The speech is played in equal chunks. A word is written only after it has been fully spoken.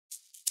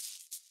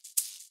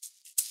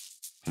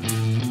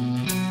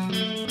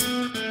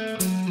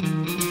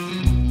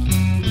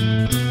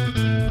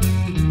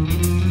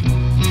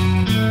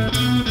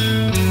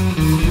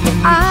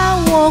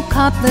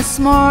up this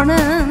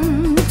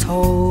morning,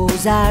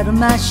 toes out of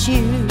my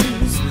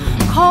shoes.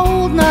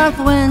 Cold north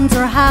winds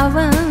are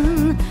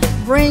howling,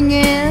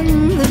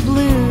 bringing the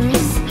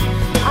blues.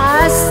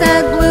 I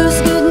said, blues,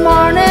 good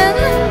morning,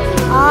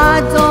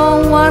 I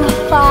don't want to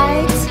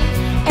fight.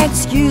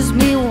 Excuse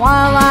me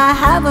while I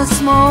have a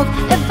smoke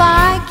if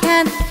I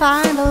can't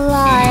find a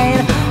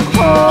light.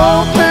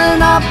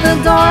 Open up the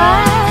door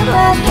and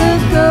let the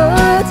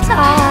good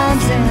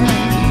times in.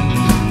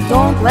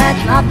 Don't let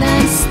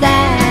nothing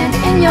stand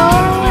in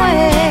your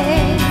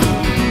way.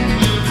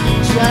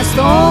 Just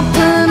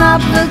open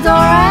up the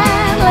door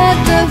and let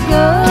the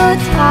good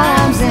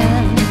times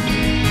in.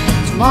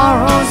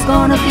 Tomorrow's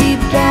gonna be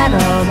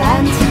better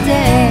than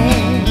today.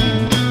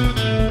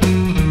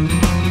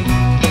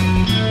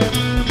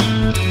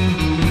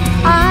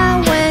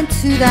 I went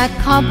to that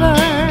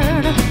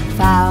cupboard,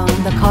 found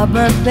the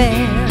cupboard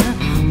bare.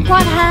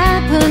 What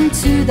happened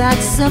to that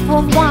sip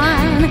of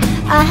wine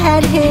I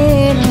had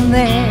hidden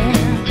there?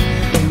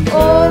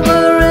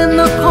 Over in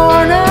the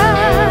corner,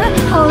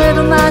 a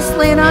little mouse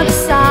laid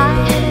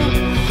outside.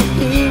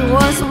 He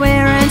was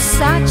wearing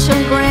such a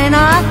grin,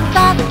 I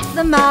thought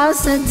the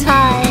mouse had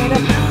died.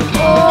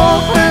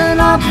 Open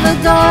up the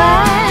door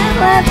and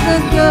let the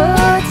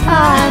good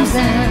times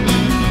in.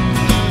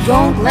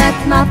 Don't let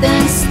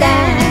nothing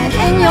stand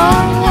in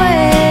your way.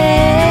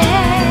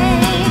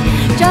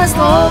 Just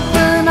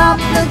open up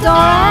the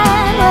door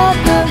and let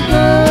the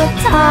good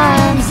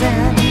times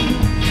in.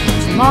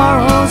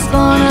 Tomorrow's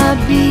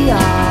gonna be a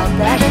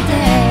better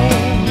day.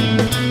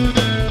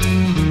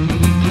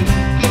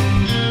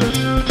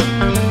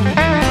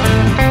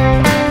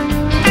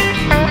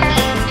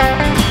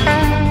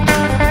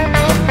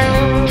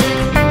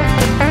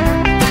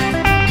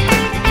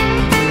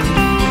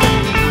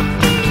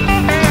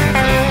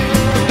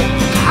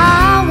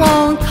 I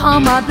won't call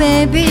my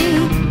baby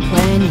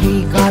when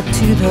he got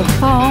to the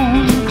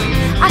phone.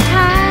 I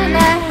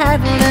kinda had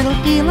a little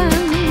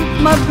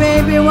feeling my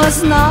baby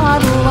was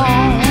not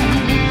alone.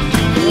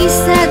 He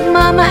said,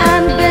 Mama,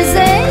 I'm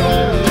busy,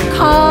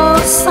 call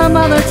some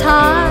other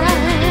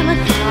time.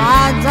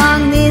 I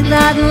don't need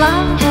that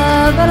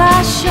love, but I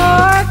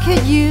sure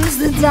could use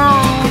the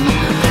dime.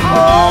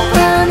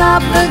 Open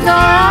up the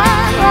door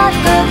and let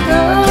the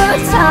good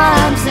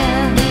times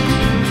in.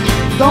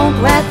 Don't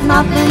let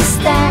nothing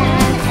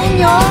stand in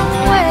your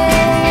way.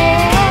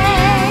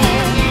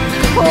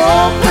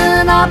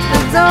 Open up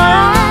the door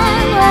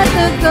and let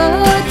the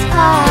good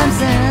times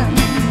in.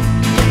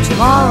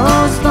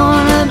 Tomorrow's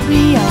gonna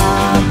be a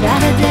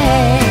better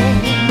day.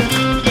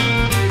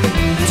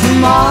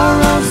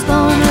 Tomorrow's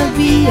gonna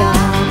be a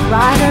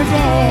brighter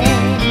day.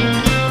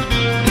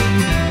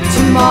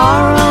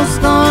 Tomorrow's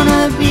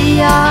gonna be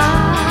a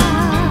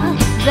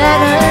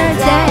better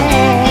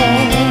day.